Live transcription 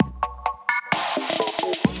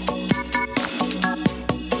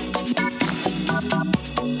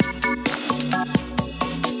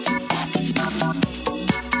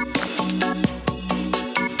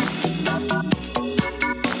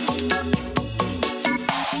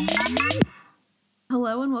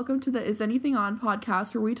Hello and welcome to the Is Anything On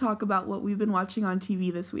podcast, where we talk about what we've been watching on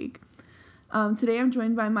TV this week. Today I'm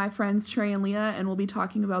joined by my friends Trey and Leah, and we'll be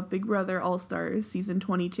talking about Big Brother All-Stars Season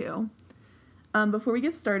 22. Before we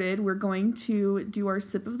get started, we're going to do our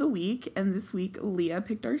sip of the week, and this week Leah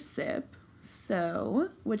picked our sip. So,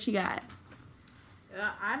 what you got?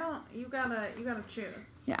 You gotta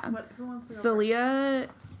choose. Yeah. Who wants to go So first? Leah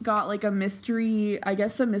got like a mystery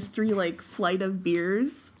like flight of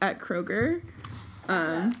beers at Kroger.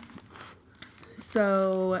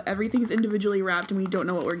 So everything's individually wrapped and we don't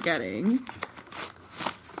know what we're getting.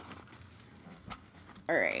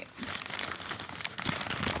 All right.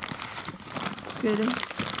 Good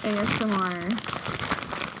ASMR.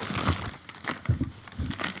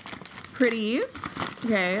 Pretty.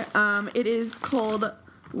 Okay. It is called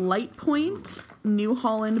Light Point New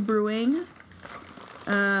Holland Brewing.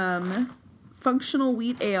 Functional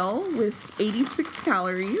wheat ale with 86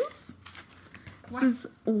 calories. This is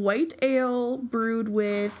white ale brewed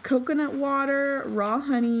with coconut water, raw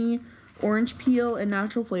honey, orange peel, and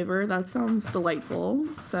natural flavor. That sounds delightful.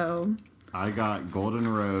 So I got Golden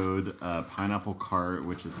Road Pineapple Cart,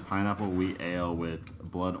 which is pineapple wheat ale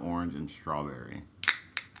with blood orange and strawberry.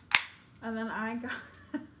 And then I got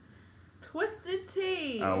Twisted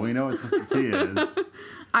Tea. Oh, we know what Twisted Tea is.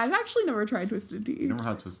 I've actually never tried Twisted Tea. You never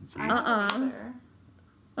had Twisted Tea? I got it there.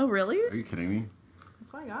 Oh, really? Are you kidding me?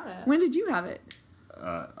 That's why I got it. When did you have it?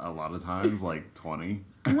 A lot of times, like 20.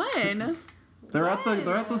 When? They're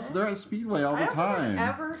at Speedway all the time. I've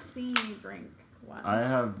never seen you drink one. I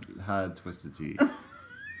have had Twisted Tea.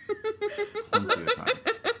 Plenty of time.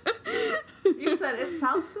 You said it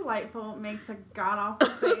sounds delightful. It makes a god awful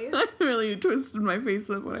face. I really twisted my face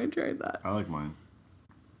up when I tried that. I like mine.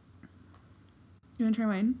 You want to try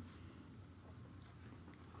mine?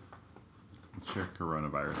 Let's share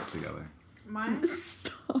coronavirus together. Mine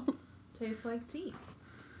Stop. tastes like tea.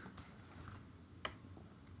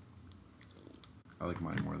 I like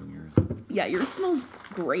mine more than yours. Yeah, yours smells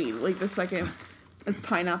great. Like the second it's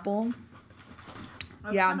pineapple. I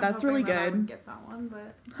was Yeah, kind of that's hoping really that I good. would get that one,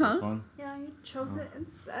 but Huh? This one? yeah, you chose it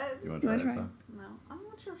instead. You want You to wanna try it try? though? No, I don't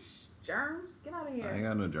want your germs. Get out of here. I ain't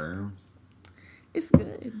got no germs. It's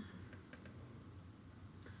good.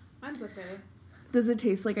 Mine's okay. Does it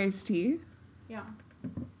taste like iced tea? Yeah.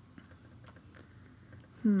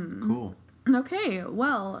 Cool. Okay,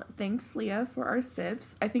 well, thanks, Leah, for our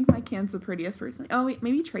sips. I think my can's the prettiest, personally. Oh, wait,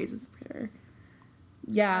 maybe Trey's is better.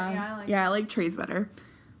 Yeah, I like Trey's better.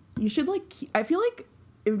 You should, like, I feel like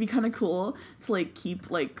it would be kind of cool to, like,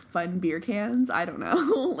 keep, like, fun beer cans. I don't know.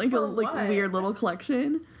 like, For a like what? weird little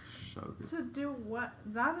collection. Shut up. To do what?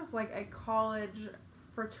 That is like a college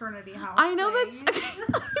fraternity house. I know thing. that's...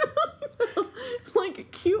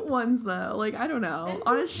 like, cute ones, though. Like, I don't know. And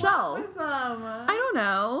On a do shelf. what with them? I don't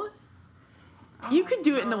know. You could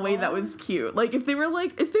do it in a way that was cute. Like, if they were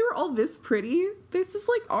all this pretty, this is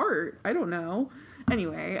like art. I don't know.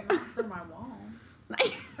 Anyway. Not for my walls.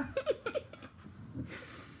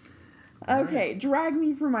 Okay, drag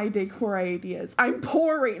me for my decor ideas. I'm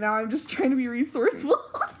poor right now. I'm just trying to be resourceful.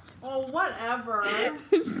 Well, whatever.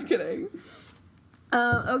 Just kidding.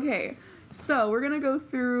 Okay, so we're gonna go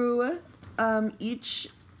through each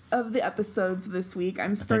of the episodes this week.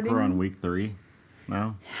 I'm I starting. think we're on week 3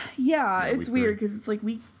 now. Yeah, it's week weird 3. because it's like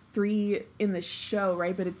week 3 in the show,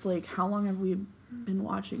 right? But it's like, how long have we been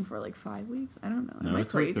watching for? Like 5 weeks? I don't know. No, Am I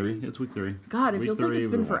it's crazy? week 3. It's week 3. God, it Week feels like 3, it's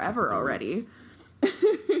been we've been watching forever for 3 already.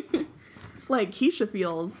 weeks. Like, Keisha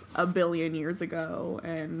feels a billion years ago,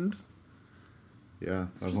 and Yeah,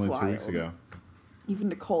 It's that was just only 2 weeks wild. ago. even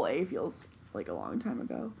Nicole A feels like a long time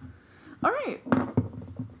ago. All right.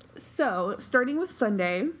 So, starting with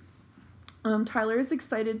Sunday, Tyler is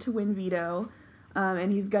excited to win veto,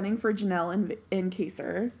 and he's gunning for Janelle and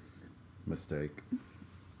Kaser. Mistake.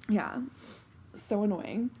 Yeah, so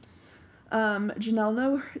annoying.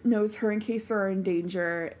 Janelle knows her and Kaser are in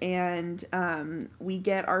danger, and we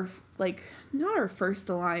get our, like, not our first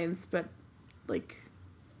alliance, but, like,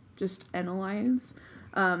 just an alliance.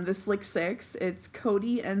 The Slick Six. It's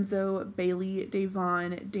Cody, Enzo, Bailey,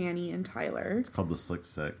 Davon, Danny, and Tyler. It's called the Slick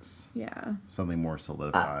Six. Yeah. Something more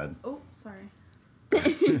solidified. Oh, sorry.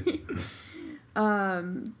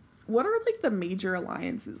 What are, like, the major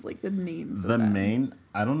alliances? Like, the names The of them? main,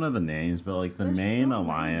 I don't know the names, but like the There's main so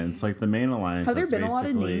alliance, many. like the main alliance. Have there that's been a lot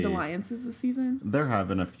of named basically- alliances this season? There have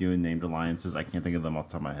been a few named alliances. I can't think of them off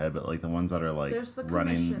the top of my head, but like the ones that are like There's the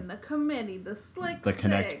running. commission, the committee, the Slick The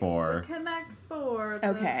Connect Six, Four. the Connect Four.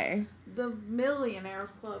 Okay. The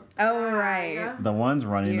Millionaires Club. Oh, tag. right. The ones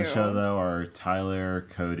running the Ew. show though are Tyler,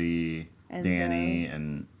 Cody, Enzo. Danny,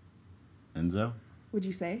 and Enzo. Would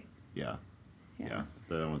you say? Yeah.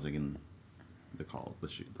 The ones the call, the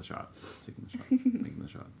shots, taking the shots, making the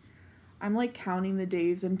shots. I'm like counting the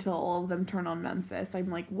days until all of them turn on Memphis. I'm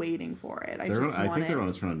like waiting for it. I think they're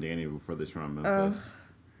going to turn on Danny before they turn on Memphis.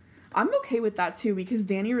 I'm okay with that too because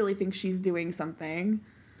Danny really thinks she's doing something.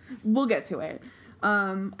 We'll get to it.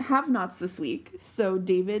 Have-nots this week. So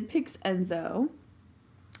David picks Enzo.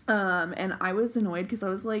 And I was annoyed because I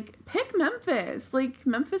was like, pick Memphis. Like,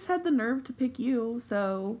 Memphis had the nerve to pick you,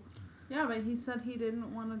 so... Yeah, but he said he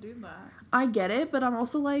didn't want to do that. I get it, but I'm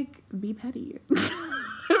also like, be petty. I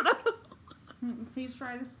don't know. He's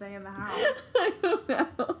trying to stay in the house. I don't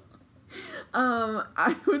know.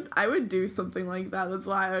 I would do something like that. That's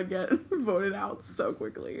why I would get voted out so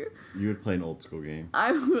quickly. You would play an old school game.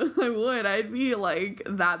 I would. I'd be like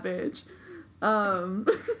that bitch. Don't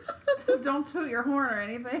toot your horn or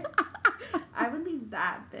anything. I would be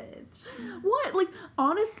that bitch. What? Like,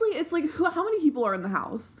 honestly, it's like, how many people are in the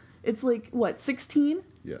house? It's like, what, 16?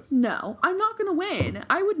 Yes. No, I'm not gonna win.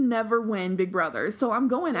 I would never win Big Brother, so I'm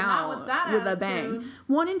going out with a bang.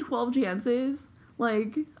 1 in 12 chances.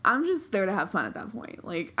 Like, I'm just there to have fun at that point.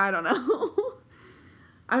 Like, I don't know.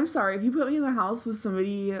 I'm sorry, if you put me in the house with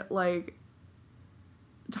somebody like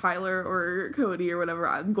Tyler or Cody or whatever,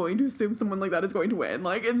 I'm going to assume someone like that is going to win.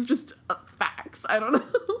 Like, it's just facts. I don't know.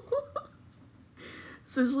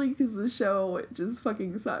 Especially because the show just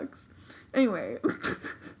fucking sucks. Anyway.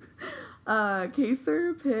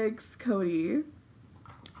 Kaser picks Cody.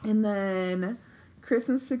 And then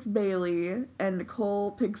Christmas picks Bailey. And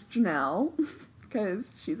Nicole picks Janelle. Because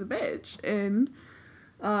she's a bitch. And,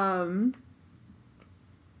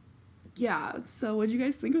 yeah, so what'd you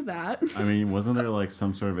guys think of that? I mean, wasn't there like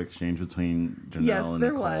some sort of exchange between Janelle and Nicole? Yes,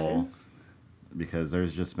 there was. Because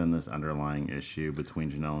there's just been this underlying issue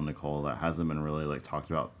between Janelle and Nicole that hasn't been really like talked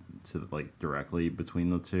about to like directly between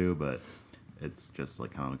the two, but it's just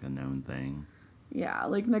like kind of like a known thing. Yeah,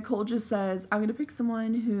 like Nicole just says, I'm gonna pick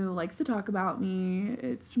someone who likes to talk about me.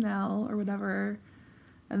 It's Janelle or whatever.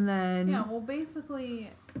 And then yeah, well, basically,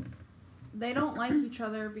 they don't like each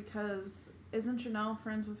other because isn't Janelle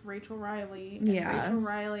friends with Rachel Riley? And yes. Rachel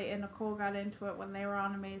Riley and Nicole got into it when they were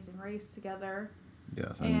on Amazing Race together.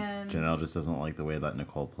 Yes, and Janelle just doesn't like the way that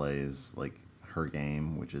Nicole plays like her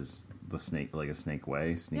game, which is the snake, like a snake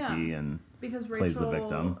way, sneaky, and because Rachel plays the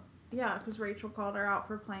victim. Yeah, because Rachel called her out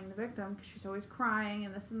for playing the victim because she's always crying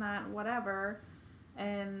and this and that and whatever,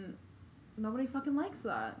 and nobody fucking likes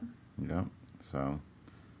that. Yeah, so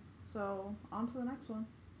on to the next one.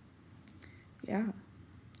 Yeah.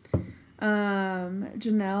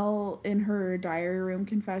 Janelle, in her diary room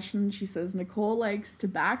confession, she says Nicole likes to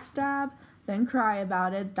backstab, then cry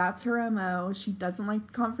about it. That's her MO. She doesn't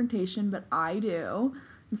like confrontation, but I do.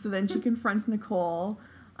 And so then she confronts Nicole.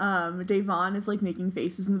 Davon is like making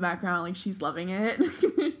faces in the background like she's loving it.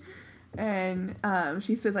 And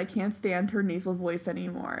she says, I can't stand her nasal voice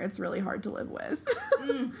anymore. It's really hard to live with.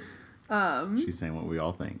 She's saying what we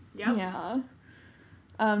all think. Yep. Yeah.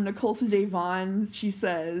 Nicole to Davon, she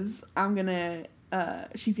says,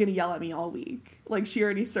 she's gonna yell at me all week. Like, she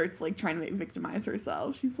already starts, like, trying to victimize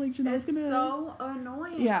herself. She's like, Janelle's it's so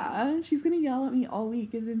annoying. Yeah, she's gonna yell at me all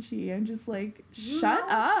week, isn't she? I'm just like, shut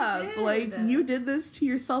up. Like, you did this to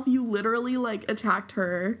yourself. You literally, like, attacked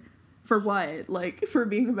her for what? Like, for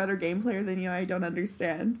being a better game player than you? I don't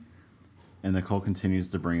understand. And Nicole continues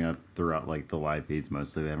to bring up throughout, like, the live feeds,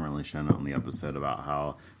 mostly, they haven't really shown it on the episode, about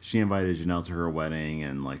how she invited Janelle to her wedding,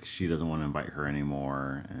 and, like, she doesn't want to invite her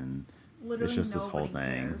anymore, and literally it's just this whole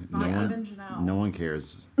thing. Cares. Not even Janelle. No one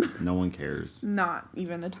cares. No one cares. Not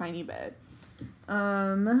even a tiny bit.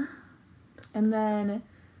 And then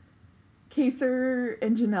Kaser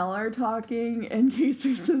and Janelle are talking, and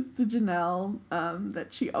Kaser says to Janelle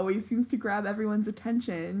that she always seems to grab everyone's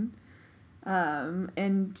attention.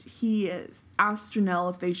 And he asked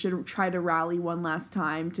Janelle if they should try to rally one last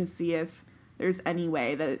time to see if there's any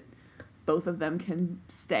way that both of them can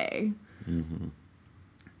stay. Mm-hmm.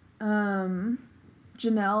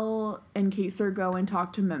 Janelle and Kaser go and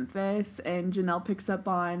talk to Memphis, and Janelle picks up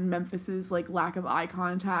on Memphis's like lack of eye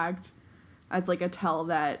contact as like a tell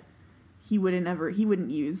that he wouldn't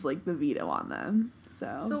use like the veto on them.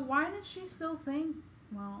 So why did she still think?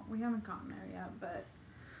 Well, we haven't gotten there yet, but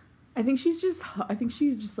I think she's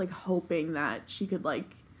just like hoping that she could like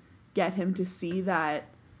get him to see that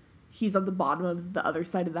he's on the bottom of the other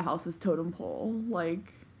side of the house's totem pole,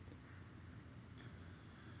 like.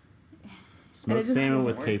 Smoked salmon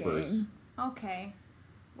with capers. Okay,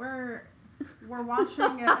 we're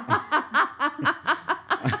watching it.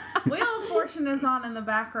 Wheel of Fortune is on in the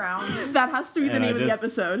background. That has to be the name of the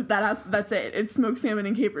episode. That's it. It's Smoked Salmon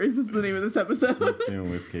and Capers is the name of this episode. Smoked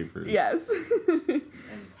salmon with capers. Yes. And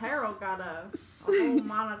Tarot got a whole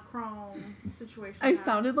monochrome situation. I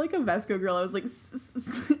sounded like a Vesco girl. I was like,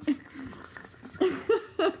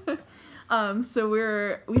 so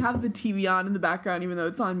we have the TV on in the background, even though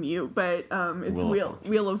it's on mute. But it's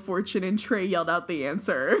Wheel of Fortune, and Trey yelled out the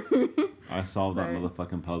answer. I solved that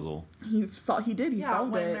motherfucking puzzle. He solved when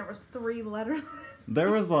it. There was 3 letters. There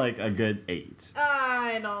was like a good 8.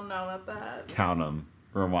 I don't know about that. Count them.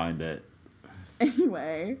 Rewind it.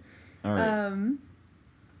 Anyway. All right.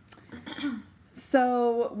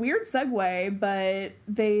 So, weird segue, but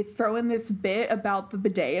they throw in this bit about the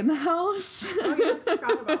bidet in the house. Oh, yeah, I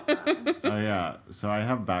forgot about that. Oh, yeah. So I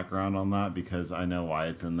have background on that because I know why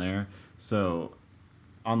it's in there. So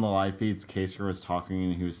on the live feeds, Kaser was talking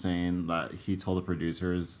and he was saying that he told the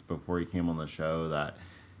producers before he came on the show that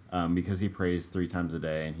because he prays 3 times a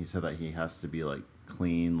day, and he said that he has to be like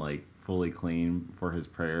clean, like fully clean for his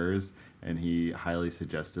prayers, and he highly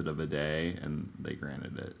suggested a bidet, and they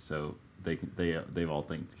granted it. So they've all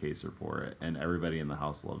thanked Kaser for it, and everybody in the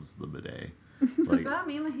house loves the bidet. Does that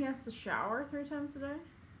mean that he has to shower 3 times a day?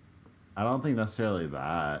 I don't think necessarily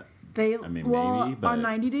that. Maybe, but on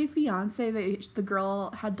 90 Day Fiance, the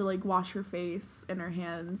girl had to like wash her face and her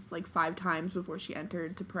hands like 5 times before she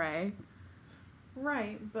entered to pray.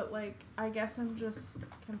 Right, but like I guess I'm just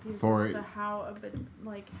confused as to how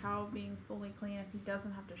how being fully clean, if he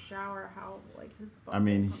doesn't have to shower, how like his bubble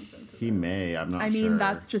comes into he may. I'm not sure. I mean,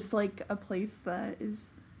 that's just like a place that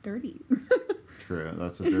is dirty. True,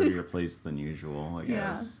 that's a dirtier place than usual, I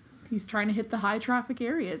guess. He's trying to hit the high traffic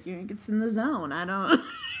areas. He gets in the zone. I don't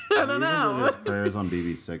know. He did his prayers on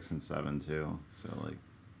BB6 and 7 too. So like.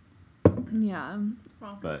 Yeah.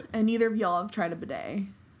 Well, and neither of y'all have tried a bidet.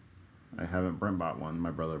 I haven't. Brent bought one.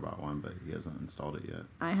 My brother bought one, but he hasn't installed it yet.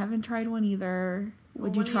 I haven't tried one either.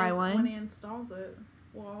 Would you try one? When he installs it,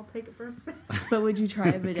 well, I'll take it for a spin. But would you try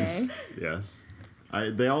a bidet? Yes.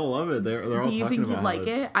 They all love it. They're all talking about it. Do you think you'd like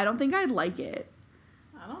it? I don't think I'd like it.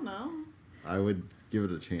 I don't know. I would give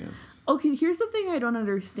it a chance. Okay, here's the thing I don't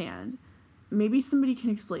understand. Maybe somebody can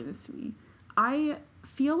explain this to me. I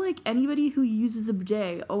feel like anybody who uses a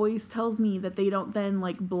bidet always tells me that they don't then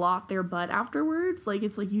like blot their butt afterwards. Like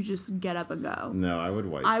it's like you just get up and go. No, I would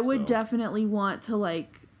wipe. I would definitely want to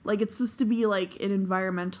like it's supposed to be like an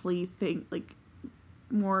environmentally thing, like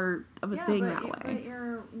more of a thing that way. But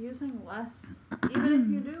you're using less. Even if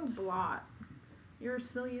you do blot, you're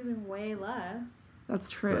still using way less. That's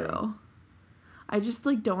true. I just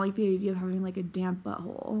like don't like the idea of having like a damp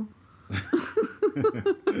butthole.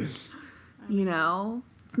 You know,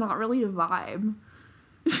 it's not really a vibe.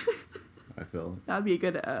 I feel that'd be a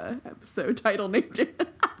good episode title name.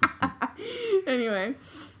 Anyway,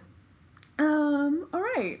 all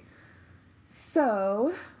right.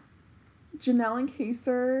 So Janelle and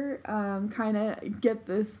Kaser kind of get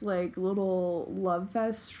this like little love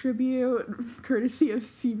fest tribute courtesy of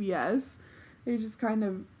CBS. They just kind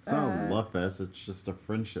of it's not a love fest. It's just a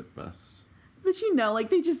friendship fest. But you know,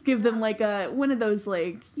 like they just give them like one of those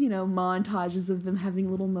like, you know, montages of them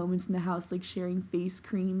having little moments in the house, like sharing face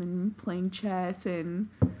cream and playing chess and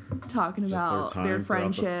talking just about their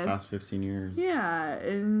friendship. The past 15 years. Yeah,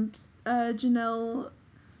 and Janelle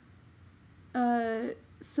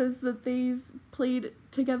says that they've played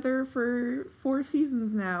together for 4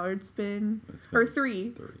 seasons now. It's been or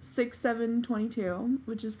 3, 6, 7, 22,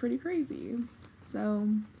 which is pretty crazy. So.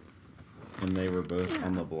 And they were both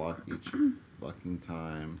on the block each fucking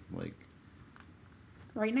time, like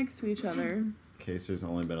right next to each other. Kaser's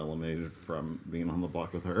only been eliminated from being on the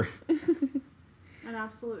block with her. An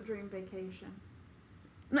absolute dream vacation.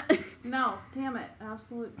 No, damn it,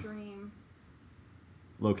 absolute dream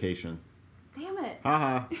location. Damn it.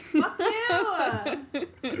 Haha. Fuck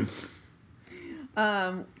you.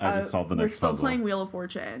 I just solved the next puzzle. We're still playing Wheel of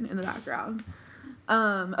Fortune in the background.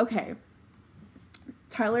 Okay.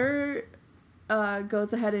 Tyler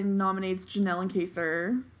goes ahead and nominates Janelle and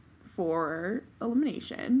Kaser for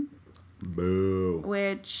elimination. Boo.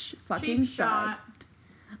 Which fucking sucked.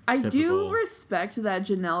 I Typical. do respect that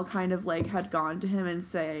Janelle kind of like had gone to him and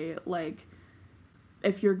say like,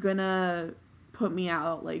 if you're gonna put me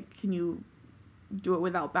out, like, can you do it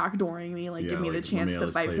without backdooring me? Like, give me the chance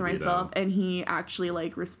to fight for myself. And he actually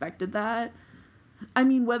like respected that. I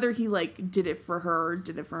mean, whether he like did it for her or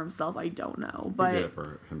did it for himself, I don't know. But he did it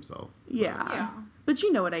for himself. Yeah. But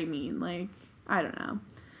you know what I mean. Like, I don't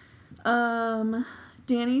know.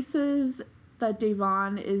 Danny says that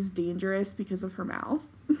Devon is dangerous because of her mouth.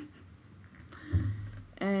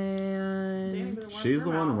 And she's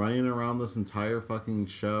the one running around this entire fucking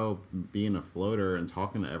show being a floater and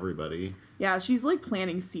talking to everybody. Yeah, she's like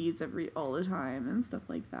planting seeds all the time and stuff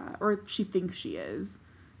like that. Or she thinks she is.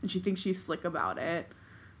 And she thinks she's slick about it.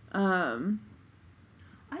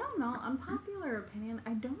 I don't know. Unpopular opinion.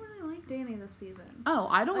 I don't really like Dani this season. Oh,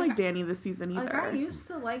 I don't like Dani this season either. Like, I used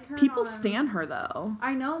to like her. People stan her, though.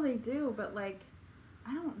 I know they do, but, like,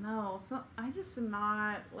 I don't know. So I just am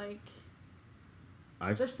not, like...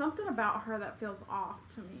 There's something about her that feels off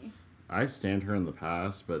to me. I've stanned her in the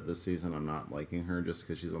past, but this season I'm not liking her just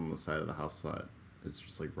because she's on the side of the house that is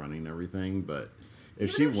just, like, running everything. But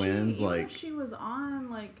if she wins, like... if she was on,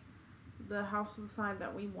 like, the house to the side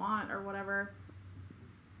that we want or whatever...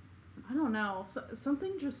 I don't know.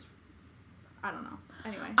 Something just... I don't know.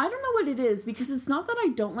 Anyway. I don't know what it is, because it's not that I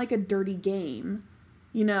don't like a dirty game.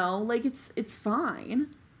 You know? Like, it's fine.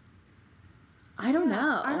 I don't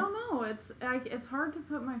know. I don't know. It's hard to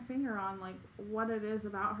put my finger on, like, what it is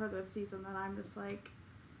about her this season that I'm just, like...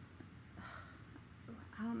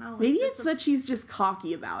 I don't know. Like, maybe it's that she's just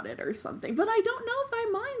cocky about it or something. But I don't know if I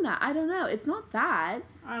mind that. I don't know. It's not that.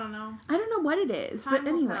 I don't know. I don't know what it is. Time but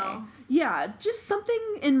anyway. tell. Yeah, just something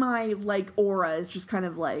in my, like, aura is just kind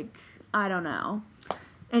of like, I don't know.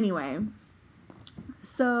 Anyway.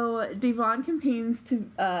 So, Devon campaigns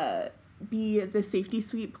to be the safety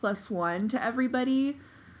suite +1 to everybody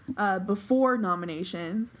before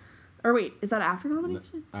nominations. Or wait, is that after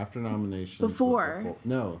nominations? After nominations. Before.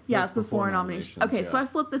 No. Yeah, it's before nominations. Okay, yeah. So I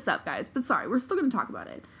flipped this up, guys. But sorry, we're still going to talk about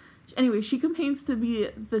it. Anyway, she campaigns to be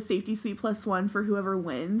the safety suite +1 for whoever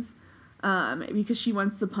wins. Because she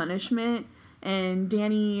wants the punishment. And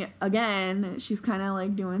Dani, again, she's kind of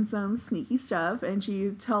like doing some sneaky stuff. And she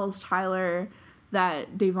tells Tyler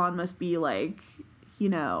that Devon must be like, you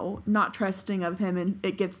know, not trusting of him. And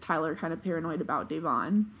it gets Tyler kind of paranoid about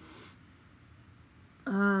Devon.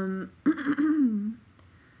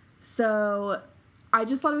 So I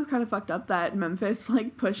just thought it was kind of fucked up that Memphis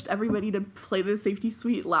like pushed everybody to play the safety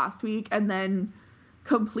suite last week and then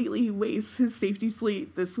completely wastes his safety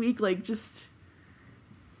suite this week. Like, just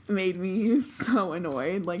made me so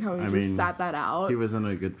annoyed, like how he just sat that out. He was in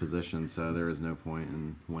a good position, so there was no point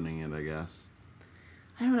in winning it, I guess.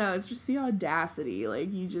 I don't know, it's just the audacity.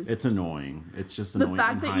 Like, you just... It's annoying. It's just annoying. The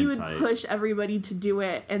fact that you would push everybody to do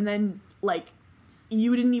it and then, like,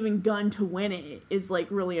 you didn't even gun to win it is, like,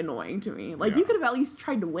 really annoying to me. Like, you could have at least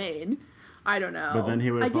tried to win. I don't know. But then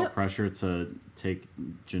he would have felt pressure to take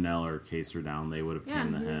Janelle or Kaysar down. They would have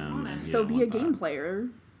came to him. And so be a game player.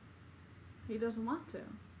 He doesn't want to.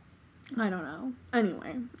 I don't know.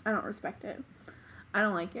 Anyway, I don't respect it. I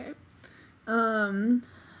don't like it. The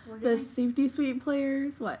safety suite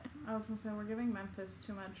players, what? I was going to say, we're giving Memphis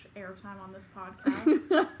too much airtime on this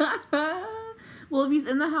podcast. Well, if he's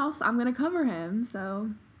in the house, I'm going to cover him, so...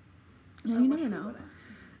 Yeah, you never know.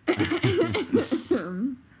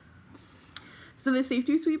 So the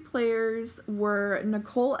safety suite players were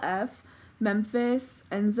Nicole F., Memphis,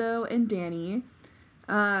 Enzo, and Dani.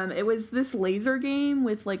 It was this laser game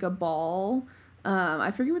with, like, a ball.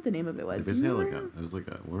 I forget what the name of it was.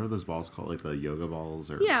 What are those balls called? Like the yoga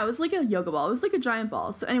balls? Or yeah, it was like a yoga ball. It was like a giant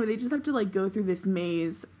ball. So anyway, they just have to, like, go through this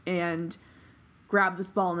maze and grab this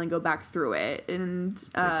ball and then go back through it. And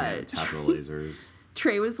tap the lasers.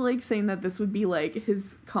 Trey was, like, saying that this would be, like,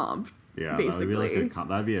 his comp. Yeah, basically.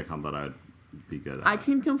 That'd be a comp that I'd be good at. I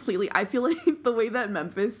feel like the way that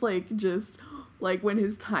Memphis, like, just, like, when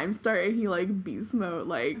his time started, he, like, beast mode,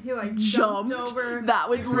 like, he, like, jumped over. That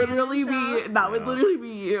would literally be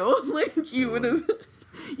you. Like, you would have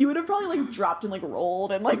probably, like, dropped and, like,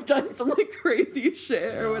 rolled and, like, done some, like, crazy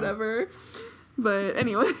shit or whatever. But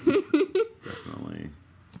anyway. Definitely.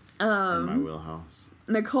 In my wheelhouse.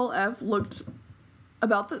 Nicole F. looked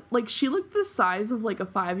she looked the size of, like, a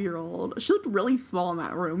 5-year-old. She looked really small in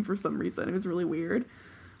that room for some reason. It was really weird.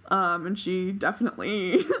 And she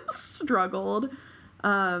definitely struggled.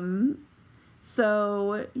 So,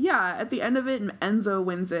 yeah, at the end of it, Enzo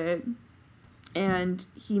wins it. And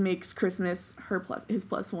he makes Christmas his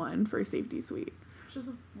 +1 for a safety suite. Which is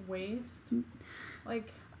a waste.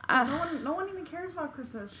 Like, no one even cares about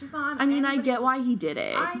Christmas. She's not... I get why he did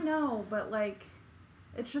it. I know, but, like...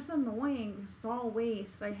 It's just annoying. It's all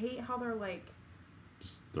waste. I hate how they're, like,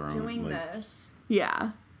 just doing this.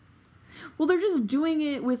 Yeah. Well, they're just doing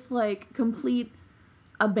it with, like, complete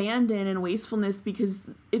abandon and wastefulness because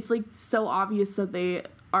it's, like, so obvious that they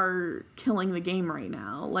are killing the game right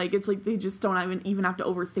now. Like, it's like they just don't even have to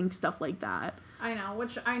overthink stuff like that. I know,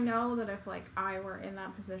 which I know that if, like, I were in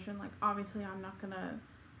that position, like, obviously I'm not gonna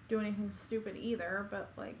do anything stupid either,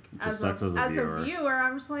 but, like, as a viewer,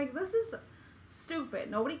 I'm just like, this is... stupid.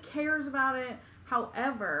 Nobody cares about it.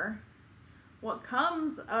 However, what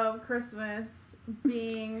comes of Christmas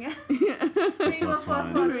being plus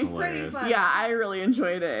one is pretty fun. Yeah, I really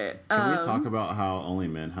enjoyed it. Can we talk about how only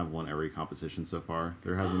men have won every competition so far?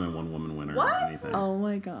 There hasn't been one woman winner or anything. Oh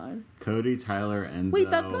my god. Cody, Tyler, Enzo. Wait,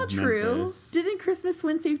 that's not Memphis. true. Didn't Christmas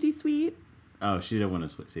win Safety Suite? Oh, she did win a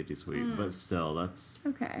safety suite, but still, that's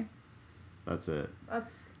okay. That's it.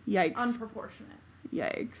 That's yikes. Unproportionate.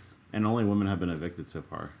 Yikes. And only women have been evicted so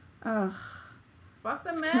far. Ugh. Fuck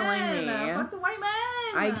the men. Fuck the white men.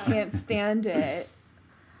 I can't stand it.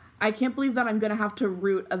 I can't believe that I'm going to have to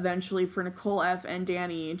root eventually for Nicole F. and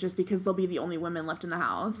Danny just because they'll be the only women left in the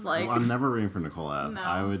house. Like, well, I'm never rooting for Nicole F. No.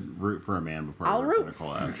 I would root for a man before I'll I root root for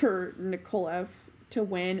Nicole F. For Nicole F. to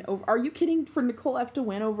win over... Are you kidding? For Nicole F. to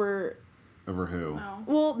win over... Over who? No.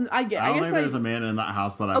 Well, I guess... I don't think there's a man in that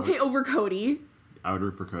house that I would... Okay, over Cody. I would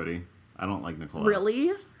root for Cody. I don't like Nicole F.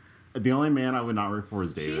 Really? The only man I would not root for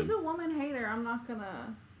is David. She's a woman hater. I'm not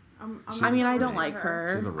gonna... I don't like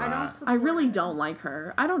her. She's a rat. I really don't like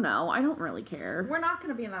her. I don't know. I don't really care. We're not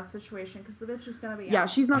gonna be in that situation because the bitch is gonna be Yeah,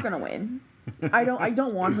 out. she's not gonna win. I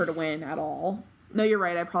don't want her to win at all. No, you're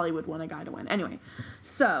right. I probably would want a guy to win. Anyway,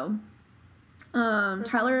 so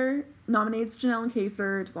Tyler nominates Janelle and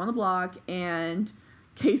Kaser to go on the block, and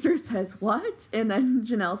Kaser says, "What?" And then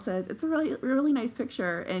Janelle says, "It's a really, really nice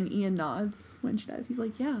picture." And Ian nods when she does. He's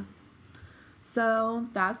like, "Yeah." So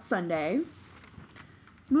that's Sunday.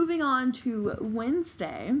 Moving on to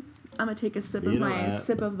Wednesday, I'm gonna take a sip of my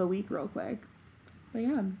sip of the week real quick. But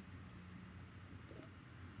yeah,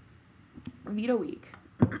 Veto week.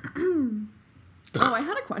 Oh, I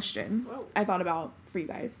had a question. I thought about for you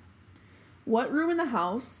guys. What room in the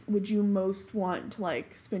house would you most want to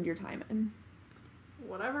like spend your time in?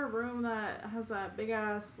 Whatever room that has that big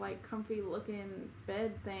ass like comfy looking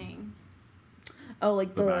bed thing. Oh,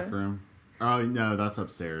 like the back room. Oh no, that's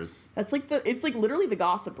upstairs. That's like it's like literally the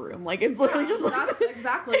gossip room. Like it's literally just like that's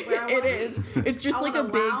exactly where I want it is. It's just like a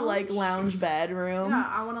big like lounge bedroom.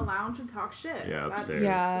 Yeah, I want to lounge and talk shit. Yeah, upstairs.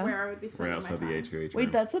 That's where I would be spending right outside my time. the HOH.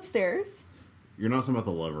 Wait, that's upstairs? You're not talking about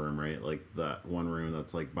the love room, right? Like that one room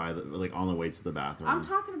that's like by the like on the way to the bathroom. I'm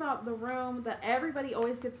talking about the room that everybody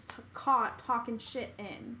always gets caught talking shit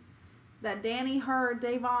in. That Danny heard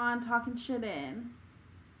Davon talking shit in.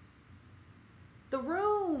 The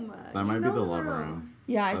room. That might be the love room.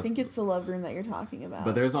 Yeah, I think it's the love room that you're talking about.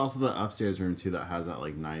 But there's also the upstairs room too that has that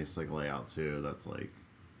like nice like layout too. That's like,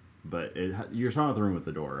 but you're talking about the room with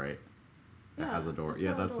the door, right? It has a door.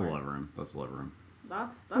 Yeah, that's the love room. That's the love room.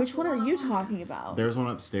 That's Which one are you talking about? There's one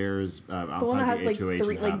upstairs outside the one that has like HOH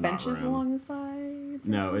three like benches along the side.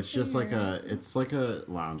 No, it's just like it's like a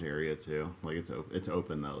lounge area too. Like it's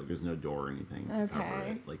open though. Like there's no door or anything to cover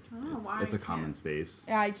it. Like it's a common space.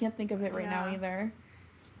 Yeah, I can't think of it right now either.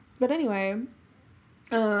 But anyway,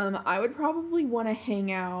 I would probably want to hang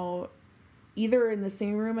out either in the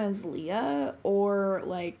same room as Leah or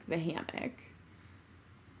like the hammock.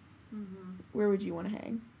 Mm-hmm. Where would you want to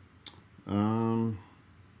hang?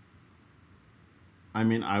 I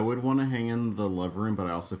mean, I would want to hang in the love room, but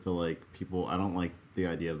I also feel like I don't like the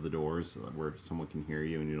idea of the doors where someone can hear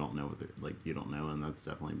you and you don't know you don't know, and that's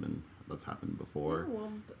happened before. Yeah,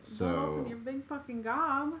 well, so open your big fucking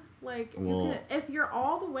gob. Like, if you're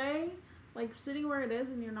all the way like sitting where it is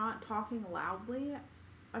and you're not talking loudly,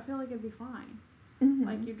 I feel like it'd be fine. Mm-hmm.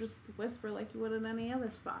 Like you just whisper like you would in any other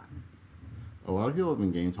spot. A lot of people have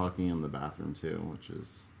been game talking in the bathroom too, which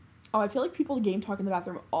is. Oh, I feel like people game talk in the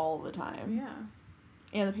bathroom all the time. Yeah.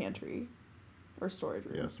 And the pantry. Or storage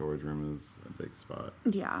room. Yeah, storage room is a big spot.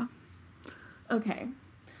 Yeah. Okay.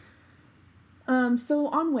 So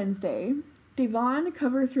on Wednesday, Devon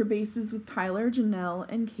covers her bases with Tyler, Janelle,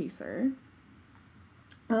 and Kaser.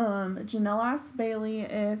 Janelle asks Bailey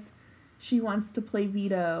if she wants to play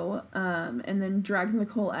veto, and then drags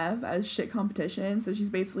Nicole F as shit competition. So she's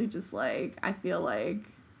basically just like, I feel like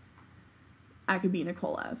I could be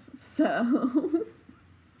Nicole F. So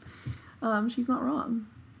she's not wrong.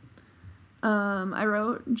 I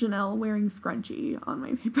wrote Janelle wearing scrunchie on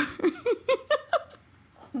my paper.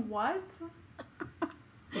 What?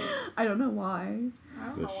 I don't know why.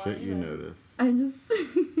 The shit you notice. I just...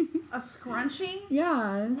 A scrunchie?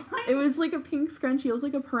 Yeah. What? It was like a pink scrunchie. It looked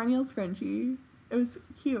like a perennial scrunchie. It was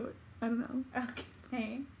cute. I don't know.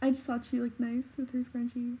 Okay. I just thought she looked nice with her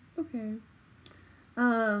scrunchie. Okay.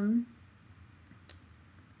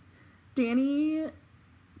 Danny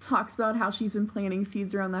talks about how she's been planting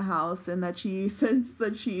seeds around the house and that she says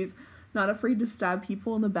that she's not afraid to stab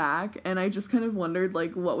people in the back, and I just kind of wondered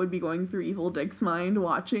like what would be going through Evil Dick's mind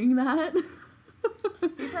watching that.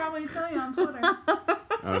 He probably tell you on Twitter.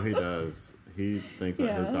 Oh, he does. He thinks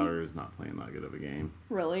that his daughter is not playing that good of a game.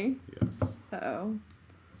 Really? Yes. Uh-oh.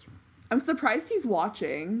 I'm surprised he's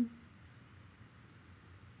watching.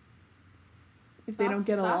 If they don't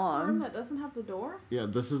get along. That's the room that doesn't have the door? Yeah,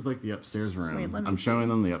 this is like the upstairs room. Wait, let me I'm showing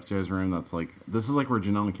them the upstairs room. That's like, this is like where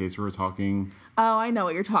Janelle and Casey were talking. Oh, I know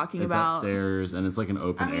what you're talking It's about. upstairs, and it's like an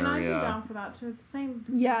open area. I'd be down for that too. It's the same.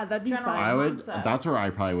 Yeah, that'd be general fine. I would. concept. That's where I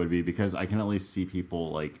probably would be because I can at least see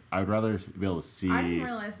people. Like, I would rather be able to see. I didn't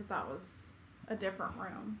realize that was a different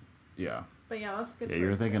room. Yeah. But yeah, that's good. Yeah,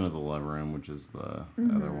 you're thinking of the love room, which is the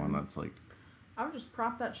other one. That's like. I would just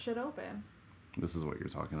prop that shit open. This is what you're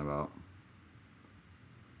talking about.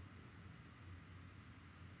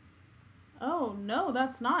 Oh, no,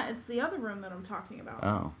 that's not. It's the other room that I'm talking about.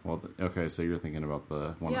 Oh, well, okay, so you're thinking about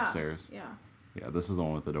the one upstairs. Yeah. Yeah, this is the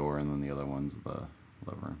one with the door, and then the other one's the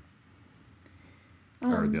love room.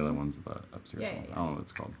 Or the other one's the upstairs one. I don't know what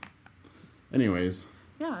it's called. Anyways.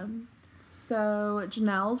 Yeah. So,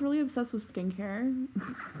 Janelle's really obsessed with skincare.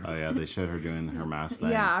 Oh, yeah, they showed her doing her mask thing.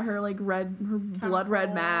 Yeah, her blood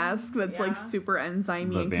red mask that's like super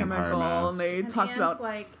enzyme-y and chemical. Mask. And they talked about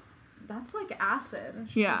like, that's like acid. And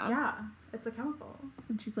she's yeah. Like, yeah, it's a chemical.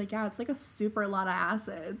 And she's like, yeah, it's like a super lot of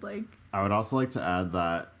acid. Like, I would also like to add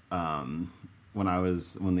that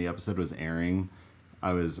when the episode was airing,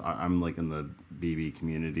 I'm like in the BB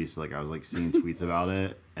community, so like I was like seeing tweets about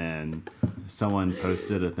it, and someone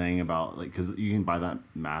posted a thing about like, because you can buy that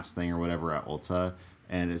mask thing or whatever at Ulta,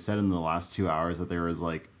 and it said in the last 2 hours that there was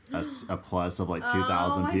like a plus of like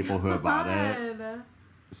 2,000 people who had bought it.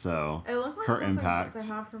 So it looked like her impact. They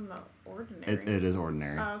have from the Ordinary. It is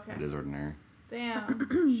Ordinary. Oh, okay. It is Ordinary. Damn,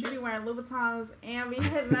 she be wearing Louboutins and be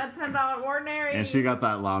hitting that $10 Ordinary. And she got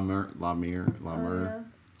that La Mer.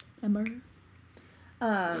 Emmer.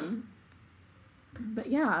 But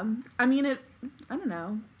yeah, I mean I don't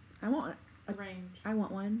know. I want a range. I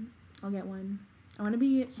want one. I'll get one. I want to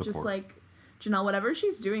be just like Janelle. Whatever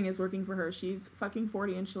she's doing is working for her. She's fucking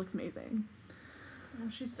 40 and she looks amazing. Oh,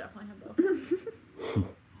 she's definitely had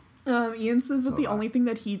both. Ian says that the only thing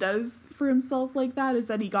that he does for himself like that is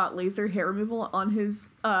that he got laser hair removal on his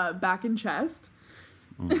back and chest,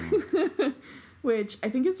 which I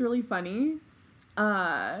think is really funny.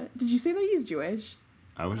 Did you say that he's Jewish?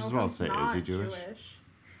 I was just about to say, is he Jewish?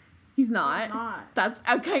 He's not. He's not. That's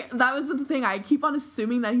okay. That was the thing. I keep on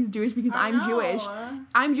assuming that he's Jewish because I'm Jewish.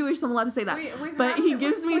 I'm Jewish, so I'm allowed to say that. But he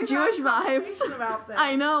gives me Jewish vibes. About this.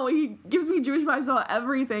 I know. He gives me Jewish vibes about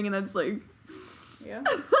everything, and it's like. Yeah.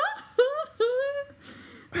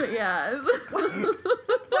 But yeah. What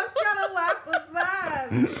kind of laugh was that?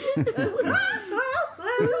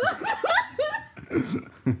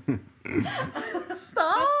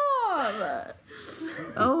 Stop!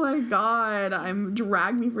 Oh my god,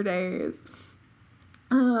 drag me for days.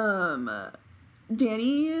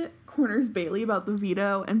 Danny corners Bailey about the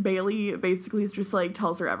veto, and Bailey basically is just like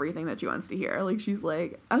tells her everything that she wants to hear. Like she's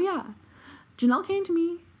like, "Oh yeah, Janelle came to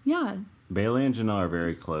me. Yeah." Bailey and Janelle are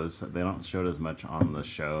very close. They don't show it as much on the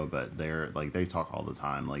show, but they're like they talk all the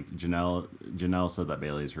time. Like Janelle said that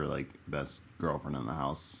Bailey's her like best girlfriend in the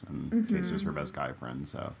house, and Casey's her best guy friend.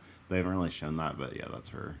 So they haven't really shown that, but yeah, that's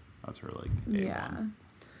her like A1.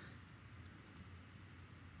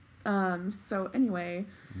 So anyway,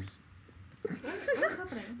 What's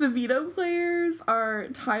happening? the veto players are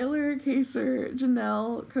Tyler, Kaser,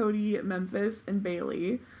 Janelle, Cody, Memphis, and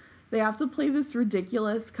Bailey. They have to play this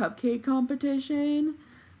ridiculous cupcake competition.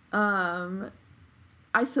 I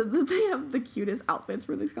said that they have the cutest outfits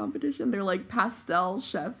for this competition. They're like pastel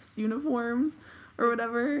chef's uniforms or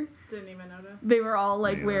whatever. Didn't even notice. They were all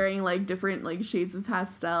like wearing like different like shades of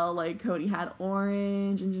pastel. Like Cody had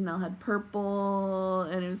orange and Janelle had purple,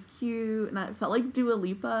 and it was cute. And it felt like Dua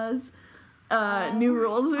Lipa's New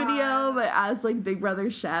Rules video, but as like Big Brother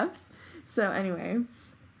chefs. So anyway,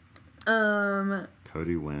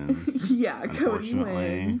 Cody wins. Yeah, Cody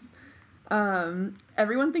wins.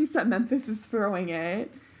 Everyone thinks that Memphis is throwing it.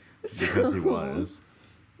 Because he was.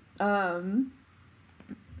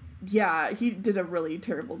 Yeah, he did a really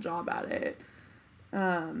terrible job at it.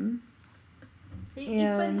 But he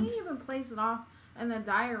even plays it off in the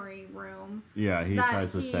diary room. Yeah, he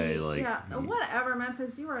tries to say like... Yeah, whatever,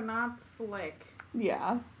 Memphis, you are not slick.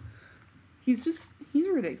 Yeah. He's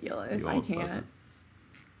ridiculous. I can't.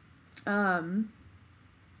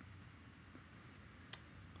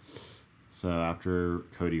 So after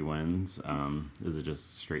Cody wins, is it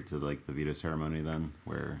just straight to like the veto ceremony then,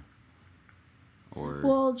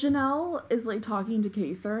 Well, Janelle is like talking to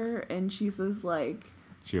Kaser, and she says like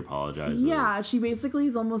she apologizes. Yeah, she basically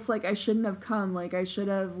is almost like, I shouldn't have come. Like I should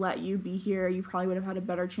have let you be here. You probably would have had a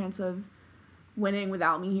better chance of winning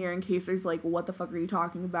without me here. And Kaser's like, what the fuck are you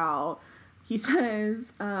talking about? He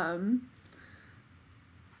says,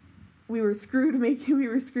 we were screwed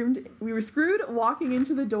walking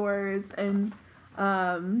into the doors, and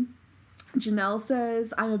Janelle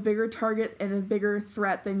says, I'm a bigger target and a bigger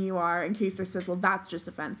threat than you are, and Kaysar says, well, that's just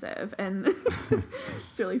offensive, and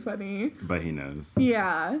it's really funny. But he knows.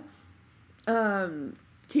 Yeah.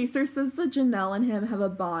 Kaysar says that Janelle and him have a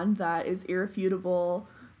bond that is irrefutable,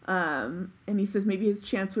 and he says maybe his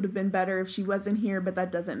chance would have been better if she wasn't here, but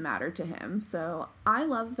that doesn't matter to him. So I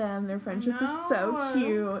love them. Their friendship is so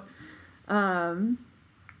cute.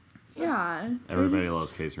 Yeah. Everybody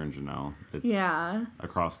loves Kaysar and Janelle. It's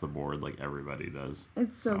across the board, like everybody does.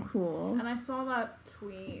 It's so cool. And I saw that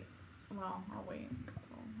tweet. Well, I'll wait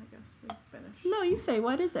until I guess we finish. No, you say,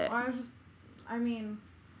 what is it? Well, I mean...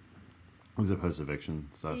 Is it post-eviction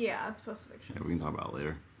stuff? Yeah, it's post-eviction. Yeah, we can talk about it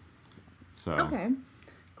later. So. Okay.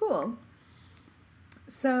 Cool.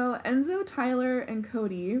 So Enzo, Tyler, and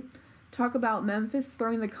Cody talk about Memphis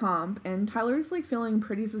throwing the comp, and Tyler's like feeling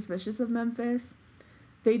pretty suspicious of Memphis.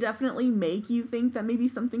 They definitely make you think that maybe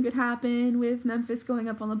something could happen with Memphis going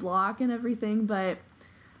up on the block and everything,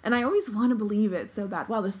 and I always want to believe it so bad.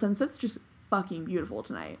 Wow, the sunset's just fucking beautiful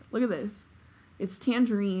tonight. Look at this. It's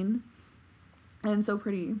tangerine and so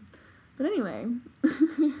pretty. But anyway,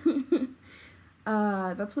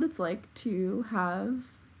 that's what it's like to have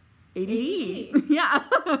ADD. Yeah.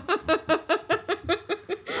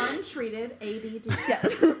 Untreated ADD. Yeah.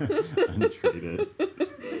 Untreated.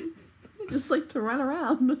 Just like to run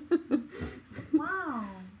around. Wow.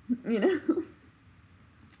 You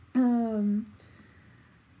know?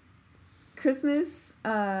 Christmas,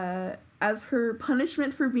 as her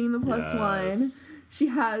punishment for being the plus one, she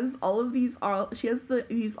has these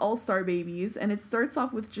all-star babies, and it starts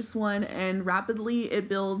off with just one, and rapidly it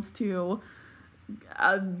builds to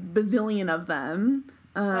a bazillion of them.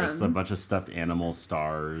 Just a bunch of stuffed animal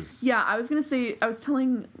stars. Yeah, I was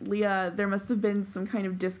telling Leah there must have been some kind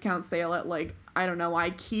of discount sale at, like, I don't know,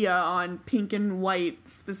 IKEA on pink and white,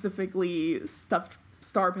 specifically stuffed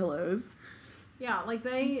star pillows. Yeah, like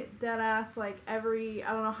they deadass, like I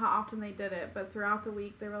don't know how often they did it, but throughout the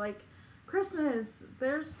week they were like, Christmas,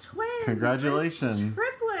 there's twins. Congratulations.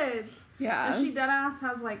 There's triplets. Yeah. And she deadass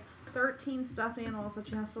has like 13 stuffed animals that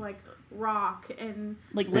she has to like rock and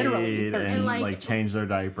like literally 13. And like change their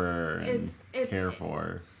diaper and care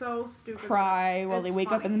for. It's so stupid. Cry while they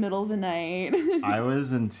wake up in the middle of the night. I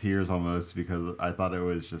was in tears almost because I thought it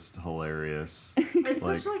was just hilarious. It's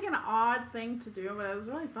such like an odd thing to do, but it was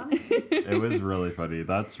really funny. It was really funny.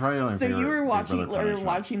 That's probably my favorite. So you were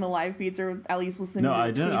watching the live feeds, or at least listening to the tweets? No,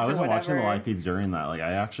 I didn't. I wasn't watching the live feeds during that. Like,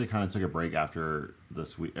 I actually kind of took a break after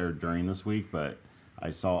this week, or during this week, but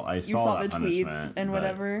I saw the tweets and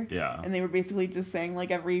whatever. Yeah. And they were basically just saying,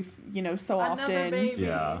 like, every, so often. Another baby.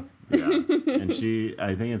 Yeah. And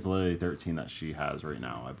I think it's literally 13 that she has right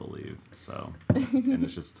now, I believe. So, and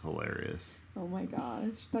it's just hilarious. Oh my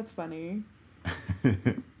gosh. That's funny.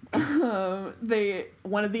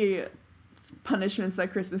 One of the punishments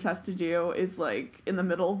that Christmas has to do is, like, in the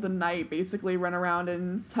middle of the night, basically run around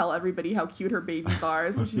and tell everybody how cute her babies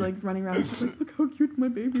are. So she's like running around and she's like, look how cute my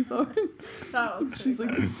babies are. That was she's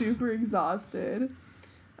like super exhausted.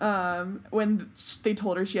 When they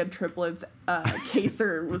told her she had triplets,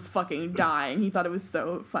 Kaysar was fucking dying. He thought it was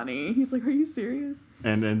so funny. He's like, are you serious?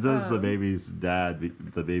 And Enzo's the baby's dad,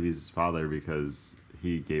 the baby's father, because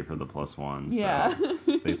he gave her the plus one. So yeah.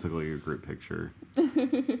 They took like a group picture.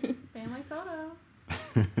 Family photo.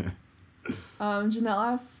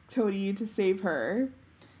 Janelle asks Cody to save her.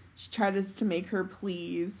 She tries to make her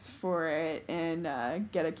please for it and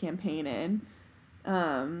get a campaign in.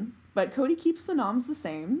 But Cody keeps the noms the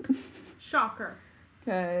same. Shocker.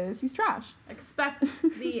 Because he's trash. Expect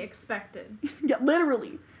the expected. Yeah,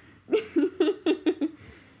 literally.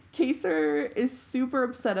 Kaysar is super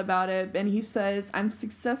upset about it, and he says, I'm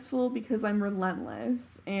successful because I'm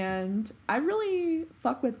relentless. And I really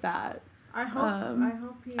fuck with that. I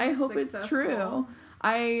hope it's true.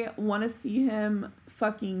 I want to see him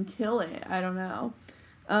fucking kill it. I don't know.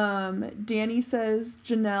 Danny says,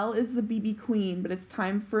 Janelle is the BB queen, but it's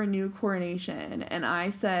time for a new coronation. And I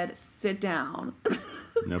said, sit down.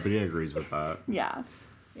 Nobody agrees with that. Yeah.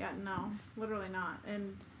 Yeah, no. Literally not.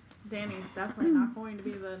 And Danny's definitely not going to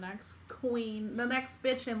be the next queen, the next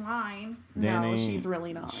bitch in line. Danny, no, she's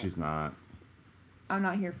really not. She's not. I'm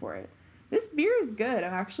not here for it. This beer is good.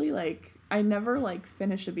 I'm actually, I never,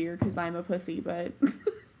 finish a beer because I'm a pussy, but...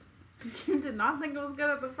 You did not think it was good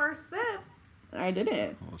at the first sip. I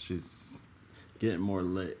didn't. Well, she's getting more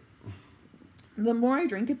lit. The more I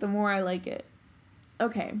drink it, the more I like it.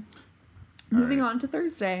 Okay. Moving on to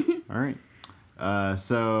Thursday. All right.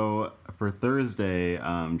 So for Thursday,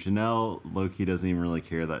 Janelle low-key doesn't even really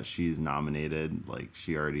care that she's nominated. Like,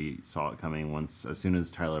 she already saw it coming as soon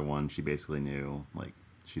as Tyler won, she basically knew, like,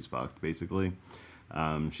 she's fucked, basically.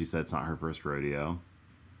 She said it's not her first rodeo.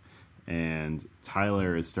 And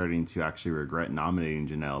Tyler is starting to actually regret nominating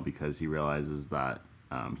Janelle because he realizes that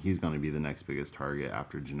he's going to be the next biggest target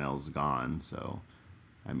after Janelle's gone. So,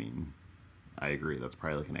 I mean, I agree. That's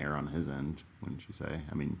probably like an error on his end, wouldn't you say?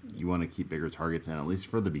 I mean, you want to keep bigger targets in, at least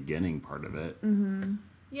for the beginning part of it. Mm-hmm.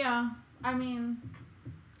 Yeah, I mean...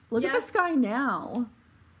 Look at the sky now.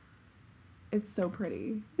 It's so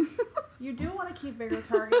pretty. You do want to keep bigger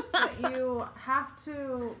targets, but you have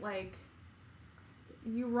to, like...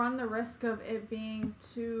 You run the risk of it being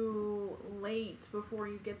too late before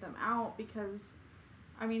you get them out because,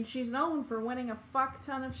 I mean, she's known for winning a fuck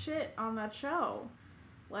ton of shit on that show.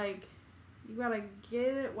 Like... You gotta get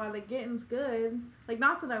it while the getting's good. Like,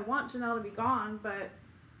 not that I want Janelle to be gone, but,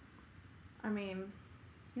 I mean,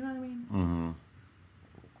 you know what I mean? Mm-hmm.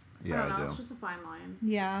 Yeah, I do. It's just a fine line.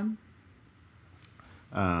 Yeah.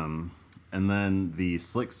 And then the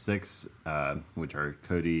Slick Six, which are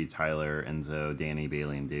Cody, Tyler, Enzo, Danny,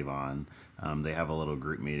 Bailey, and Davon, they have a little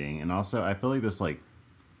group meeting. And also, I feel like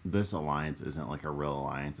this alliance isn't like a real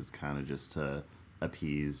alliance. It's kind of just to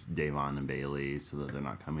appease Davon and Bailey so that they're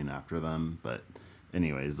not coming after them. But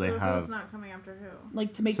anyways, they have... Who's not coming after who?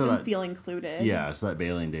 Like, to make them feel included. Yeah, so that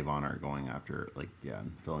Bailey and Davon are going after, like,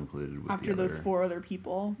 feel included with after those 4 other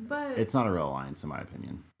people. But it's not a real alliance, in my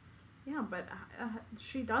opinion. Yeah, but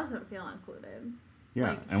she doesn't feel included. Yeah,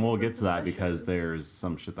 like, and we'll get to that because there's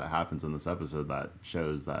some shit that happens in this episode that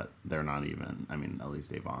shows that they're not even... I mean, at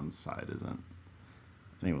least Davon's side isn't.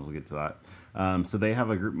 Anyways, we'll get to that. So they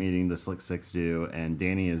have a group meeting, the Slick Six do, and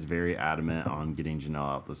Danny is very adamant on getting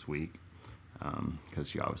Janelle out this week because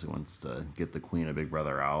she obviously wants to get the Queen of Big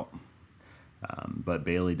Brother out. But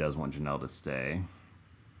Bailey does want Janelle to stay.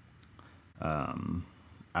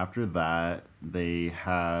 After that, they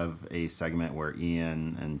have a segment where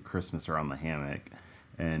Ian and Christmas are on the hammock,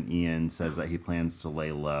 and Ian says that he plans to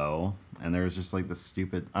lay low. And there's just like this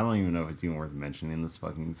stupid, I don't even know if it's even worth mentioning, this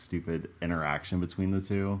fucking stupid interaction between the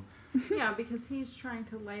two. Yeah, because he's trying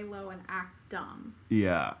to lay low and act dumb.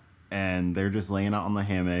 Yeah. And they're just laying out on the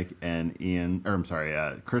hammock, and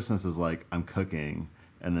Christmas is like, I'm cooking.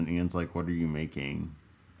 And then Ian's like, what are you making?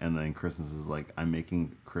 And then Christmas is like, I'm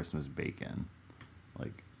making Christmas bacon.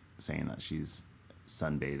 Like, saying that she's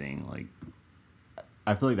sunbathing, like,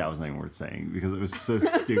 I feel like that wasn't even worth saying because it was so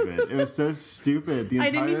stupid. It was so stupid. I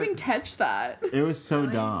didn't even catch that. It was so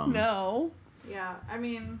Really? dumb. No. Yeah, I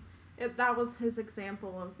mean, that was his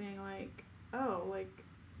example of being like, oh, like,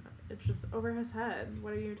 it's just over his head.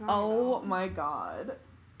 What are you talking about? Oh my god.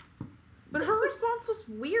 But her response was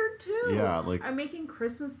weird, too. Yeah, like... I'm making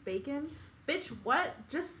Christmas bacon? Bitch, what?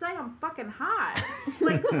 Just say I'm fucking hot.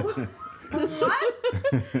 Like, what?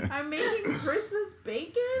 I'm making Christmas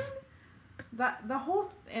bacon? The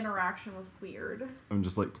whole interaction was weird. I'm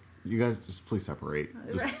just like, you guys just please separate.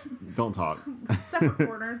 Just don't talk. Separate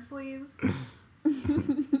corners, please.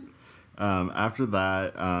 After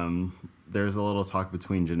that, there's a little talk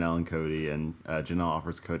between Janelle and Cody, and Janelle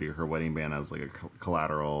offers Cody her wedding band as like a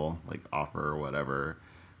collateral like offer or whatever.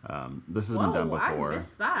 This has been done before. I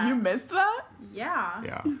missed that. You missed that? Yeah.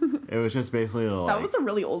 Yeah. It was just basically to, like, that was a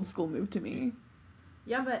really old school move to me.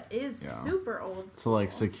 Yeah, but it is super old school. To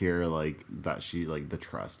like secure like that she like the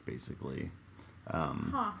trust basically.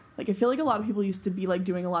 Like, I feel like a lot of people used to be like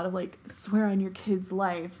doing a lot of like swear on your kid's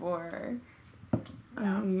life or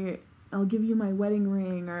I'll give you my wedding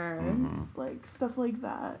ring or like stuff like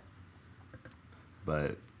that.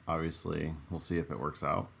 But obviously we'll see if it works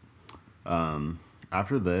out.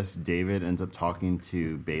 After this, David ends up talking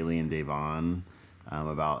to Bailey and Davon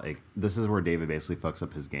about this is where David basically fucks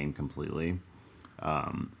up his game completely.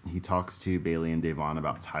 He talks to Bailey and Davon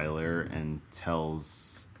about Tyler and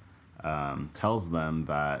tells them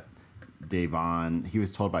that he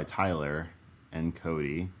was told by Tyler and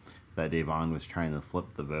Cody that Davon was trying to flip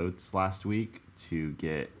the votes last week to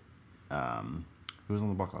get who was on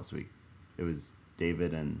the block last week? It was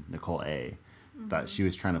David and Nicole A. That she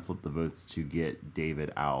was trying to flip the votes to get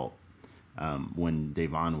David out when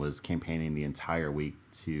Davon was campaigning the entire week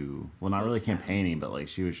to... Well, not really campaigning, but like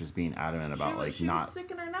she was just being adamant about she was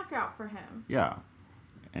sticking her neck out for him. Yeah,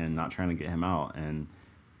 and not trying to get him out. And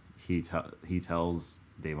he tells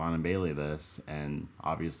Davon and Bailey this, and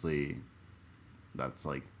obviously that's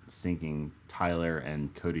like sinking Tyler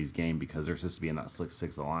and Cody's game because they're supposed to be in that Slick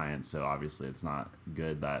Six alliance. So obviously it's not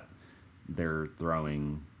good that they're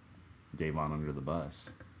throwing Davon under the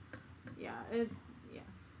bus. Yeah, yes.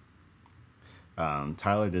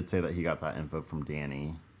 Tyler did say that he got that info from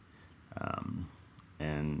Danny.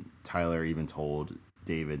 And Tyler even told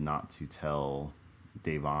David not to tell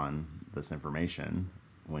Da'Vonne this information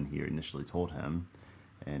when he initially told him,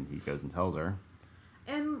 and he goes and tells her.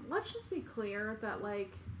 And let's just be clear that,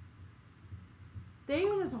 like,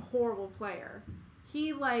 David is a horrible player.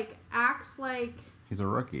 He, like, acts like... He's a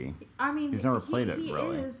rookie. I mean... He's never played it,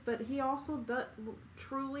 really. He is, but he also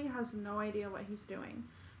truly has no idea what he's doing.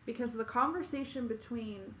 Because the conversation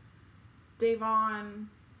between Da'Vonne,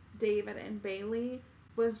 David, and Bailey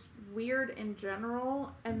was weird in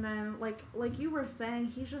general, and then like you were saying,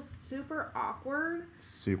 he's just super awkward.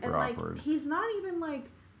 Super and, awkward. He's not even like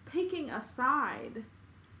picking a side.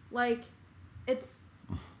 Like, it's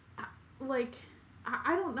like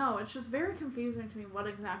I don't know. It's just very confusing to me what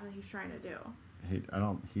exactly he's trying to do.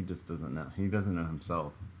 He just doesn't know. He doesn't know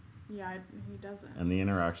himself. Yeah, he doesn't. And the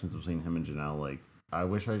interactions between him and Janelle, like, I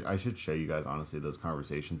wish I should show you guys, honestly, those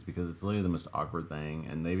conversations, because it's literally the most awkward thing.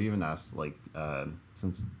 And they've even asked, like,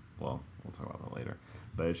 we'll talk about that later.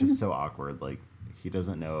 But it's just so awkward. Like, he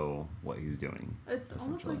doesn't know what he's doing. It's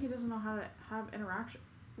almost like he doesn't know how to have interaction.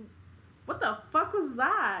 What the fuck was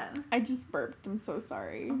that? I just burped. I'm so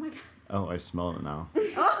sorry. Oh my god. Oh, I smell it now.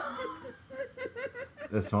 Oh.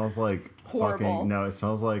 It smells like horrible. It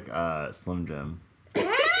smells like Slim Jim. Oh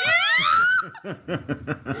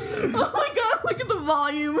my god, look at the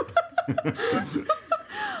volume.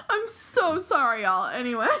 I'm so sorry, y'all.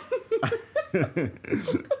 Anyway.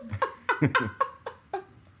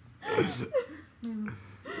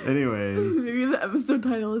 Anyways. Maybe the episode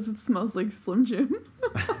title is It Smells Like Slim Jim.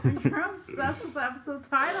 You're obsessed with the episode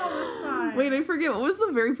title this time. Wait, I forget. What was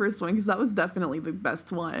the very first one? Because that was definitely the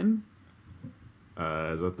best one.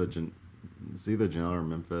 Is that it's either Janelle or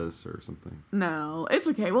Memphis or something? No, it's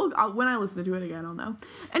okay. Well, when I listen to it again, I'll know.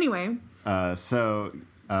 Anyway. They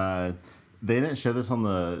didn't show this on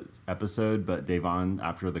the episode, but Da'Vonne,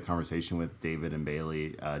 after the conversation with David and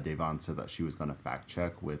Bailey, Da'Vonne said that she was going to fact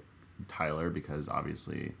check with Tyler, because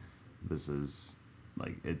obviously this is,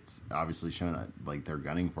 like, it's obviously showing that, like, they're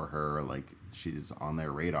gunning for her, like, she's on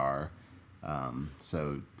their radar.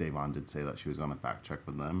 So Da'Vonne did say that she was going to fact check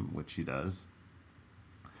with them, which she does.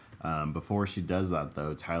 Before she does that,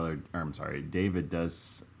 though, David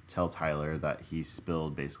does tell Tyler that he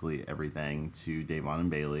spilled basically everything to Da'Vonne and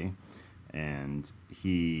Bailey, and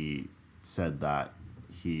he said that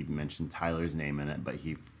he mentioned Tyler's name in it, but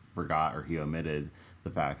he forgot, or he omitted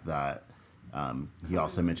the fact that he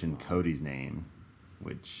also mentioned Cody's name,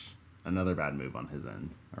 which another bad move on his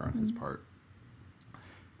end, or on his part.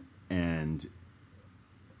 And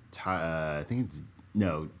Da'Vonne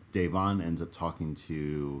ends up talking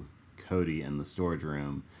to Cody in the storage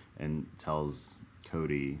room and tells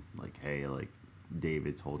Cody, like, hey, like,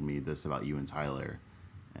 David told me this about you and Tyler.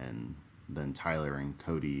 And then Tyler and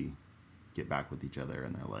Cody get back with each other,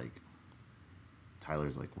 and they're like,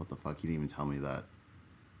 Tyler's like, what the fuck? He didn't even tell me that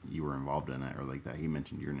you were involved in it, or like that he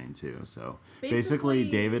mentioned your name too. So basically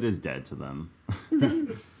David is dead to them.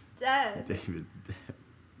 David's dead. David's dead.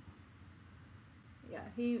 Yeah,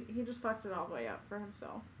 he just fucked it all the way up for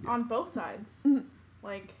himself. Yeah. On both sides.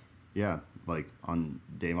 Like... Yeah, like on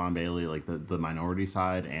Da'Vonne Bailey, like the minority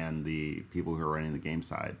side, and the people who are running the game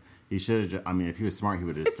side. He should have. I mean, if he was smart, he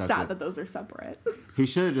would have. It's sad that those are separate. He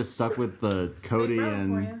should have just stuck with the Cody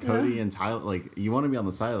and Tyler. Like, you want to be on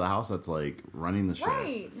the side of the house that's like running the shit.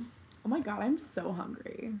 Right. Oh my god, I'm so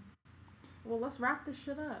hungry. Well, let's wrap this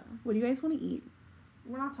shit up. What do you guys want to eat?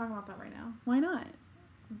 We're not talking about that right now. Why not?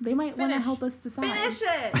 They might want to help us decide. Finish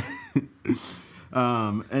it.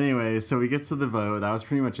 Anyway, so we get to the vote. That was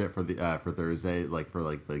pretty much it for the for Thursday, like for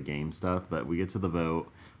like the game stuff. But we get to the vote.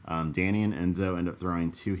 Danny and Enzo end up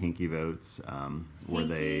throwing 2 hinky votes. Where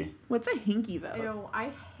they? What's a hinky vote? Ew, I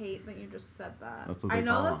hate that you just said that. That's what they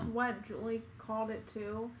call that's them. what Julie called it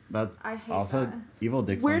too. I hate also that. Evil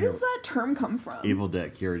Dick. Where does that term come from? Evil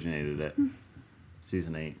Dick. He originated it.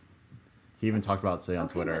 Season 8. He even talked about it on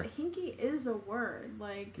Twitter. But hinky is a word,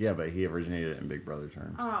 like. Yeah, but he originated it in Big Brother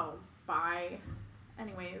terms. Oh, bye.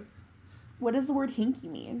 Anyways. What does the word hinky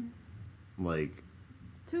mean? Like.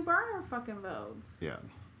 2 burner fucking votes. Yeah.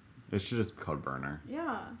 It should just be called burner.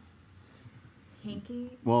 Yeah.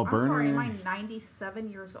 Hinky. Well, burner. I'm sorry, am I 97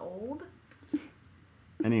 years old?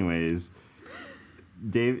 Anyways,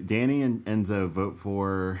 Danny and Enzo vote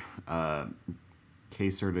for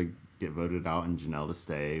Kaysar to get voted out and Janelle to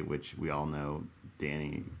stay, which we all know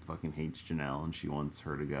Danny fucking hates Janelle and she wants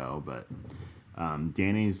her to go. But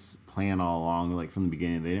Danny's plan all along, like from the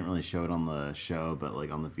beginning, they didn't really show it on the show, but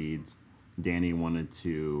like on the feeds, Danny wanted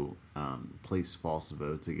to place false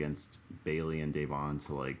votes against Bailey and Da'Vonne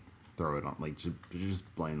to like throw it on, like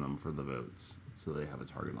just blame them for the votes. so they have a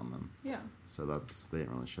target on them. Yeah. So they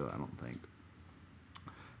didn't really show that, I don't think.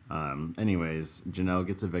 Anyways, Janelle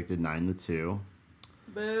gets evicted 9-2.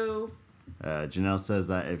 Boo. Janelle says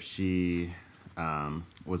that if she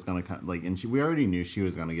was gonna and we already knew she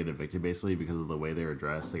was gonna get evicted basically because of the way they were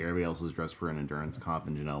dressed. Like everybody else was dressed for an endurance comp,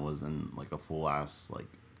 and Janelle was in like a full ass like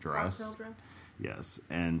dress. Cocktail dress. Yes,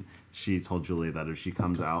 and she told Julie that if she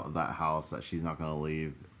comes out of that house, that she's not gonna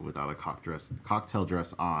leave without a cocktail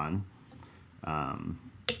dress on.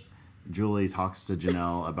 Julie talks to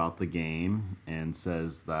Janelle about the game and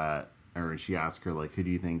says that, or she asks her, like, who do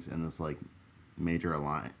you think's in this, like, major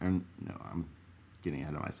alliance? No, I'm getting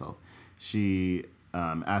ahead of myself. She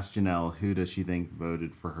asked Janelle, who does she think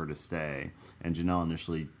voted for her to stay? And Janelle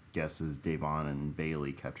initially guesses Davon and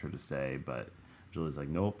Bailey kept her to stay, but Julie's like,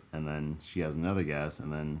 nope. And then she has another guess,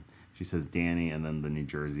 and then she says Danny, and then the New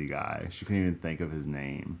Jersey guy. She couldn't even think of his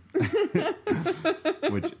name,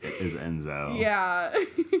 which is Enzo. Yeah.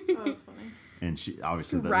 That was funny. And she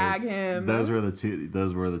obviously him. Those were the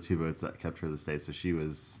two votes that kept her to stay. So she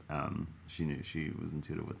was she knew she was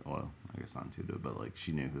intuitive with, well, I guess not intuitive, but like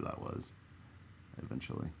she knew who that was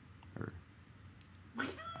eventually. Or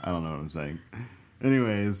I don't know what I'm saying.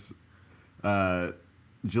 Anyways,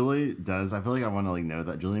 Julie does. I feel like I want to like know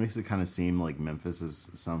that Julie makes it kind of seem like Memphis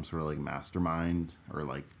is some sort of like mastermind or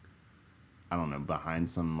like I don't know, behind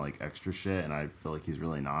some like extra shit, and I feel like he's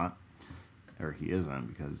really not. Or he isn't,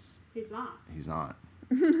 because he's not.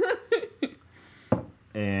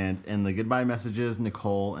 And in the goodbye messages,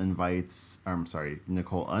 Nicole uninvites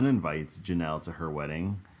Janelle to her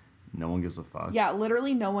wedding. No one gives a fuck. Yeah,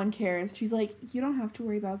 literally no one cares. She's like, you don't have to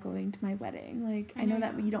worry about going to my wedding. Like, I know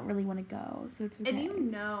that you don't really want to go, so it's okay.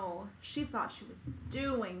 And she thought she was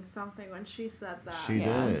doing something when she said that. She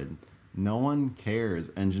did. No one cares.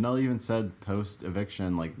 And Janelle even said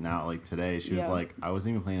post-eviction, like now, like today, she was like, I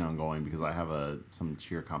wasn't even planning on going because I have some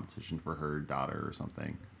cheer competition for her daughter or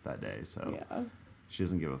something that day. So she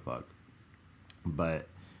doesn't give a fuck. But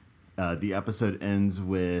the episode ends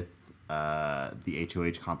with the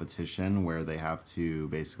HOH competition where they have to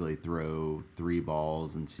basically throw 3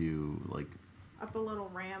 balls into like up a little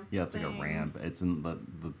ramp. Yeah, it's like a ramp. It's in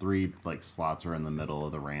the 3 like slots are in the middle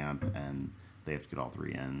of the ramp, and they have to get all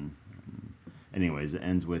 3 in. Anyways, it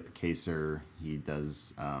ends with Kaser. He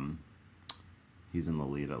does. He's in the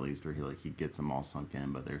lead at least, or he gets them all sunk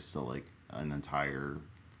in, but there's still like an entire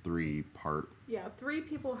 3-part. Yeah, 3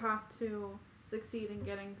 people have to succeed in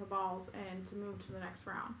getting the balls and to move to the next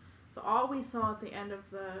round. So all we saw at the end of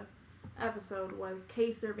the episode was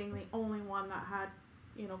Kaser being the only one that had,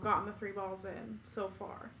 gotten the 3 balls in so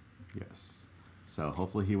far. Yes. So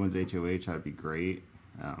hopefully he wins HOH. That'd be great.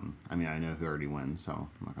 I mean, I know who already wins, so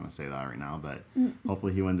I'm not going to say that right now, but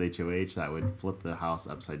hopefully he wins HOH. That would flip the house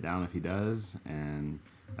upside down if he does, and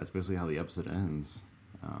that's basically how the episode ends.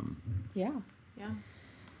 Yeah.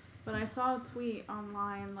 But I saw a tweet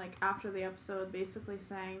online, like, after the episode basically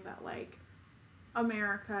saying that, like,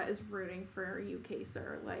 America is rooting for you,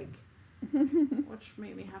 Kaser, like, which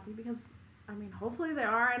made me happy because, I mean, hopefully they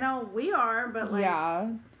are. I know we are, but, like...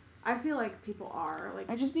 Yeah. I feel like people are like.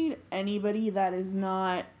 I just need anybody that is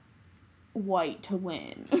not white to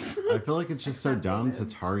win. I feel like it's just so dumb to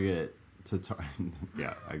target.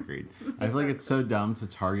 Yeah, I agreed. I feel like it's so dumb to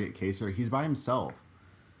target Kaser. He's by himself.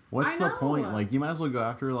 What's the point? Like, you might as well go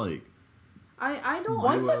after like. I don't.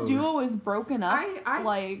 Once the duo is broken up,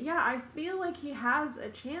 I feel like he has a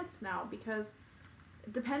chance now because.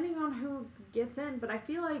 Depending on who gets in, but I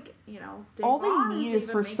feel like, all they need is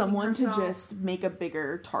for someone to just make a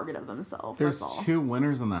bigger target of themselves. There's 2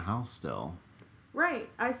 winners in the house still. Right.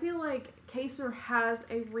 I feel like Kaser has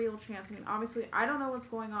a real chance. I mean, obviously, I don't know what's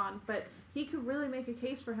going on, but he could really make a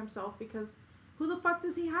case for himself because who the fuck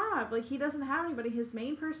does he have? Like, he doesn't have anybody. His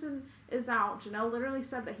main person is out. Janelle literally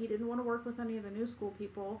said that he didn't want to work with any of the new school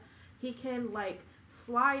people. He can, like...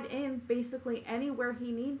 slide in basically anywhere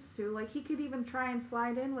he needs to. Like, he could even try and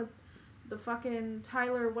slide in with the fucking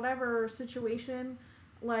Tyler whatever situation,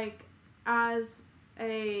 like, as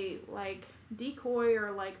a, like, decoy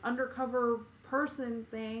or, like, undercover person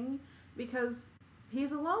thing, because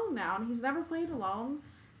he's alone now, and he's never played alone.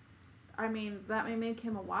 I mean, that may make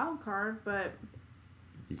him a wild card, but...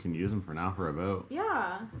 You can use him for now for a vote.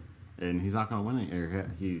 Yeah. And he's not going to win it. Or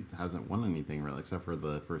he hasn't won anything really, except for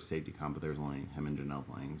the first safety comp. But there's only him and Janelle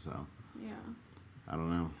playing, so yeah. I don't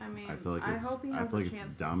know. I mean, I feel like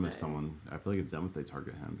it's dumb if someone. I feel like it's dumb if they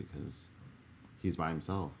target him because he's by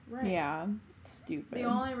himself. Right. Yeah. Stupid. The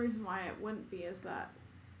only reason why it wouldn't be is that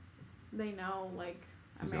they know like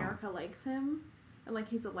America likes him and like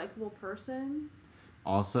he's a likable person.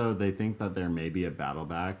 Also, they think that there may be a battle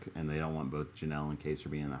back, and they don't want both Janelle and Case to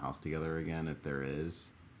be in the house together again if there is.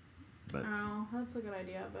 But oh, that's a good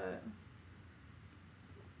idea, but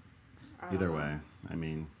either way, I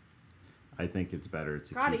mean, I think it's better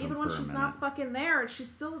to God, keep even them when for a she's minute. not fucking there, she's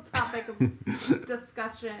still a topic of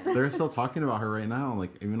discussion. They're still talking about her right now,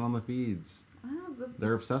 like even on the feeds.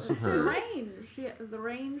 They're obsessed with her. The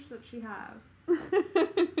range that she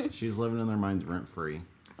has. She's living in their minds rent free.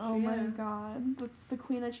 Oh my god, that's the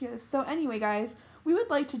queen that she is. So anyway, guys, we would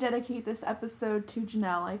like to dedicate this episode to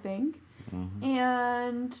Janelle, I think. Mm-hmm.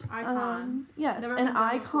 And icon. Yes, Never an been done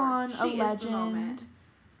icon, before. a She is the legend. moment.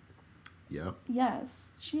 Yep.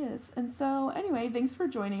 Yes, she is. And so anyway, thanks for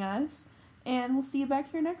joining us, and we'll see you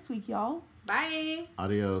back here next week, y'all. Bye.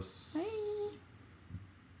 Adios. Bye.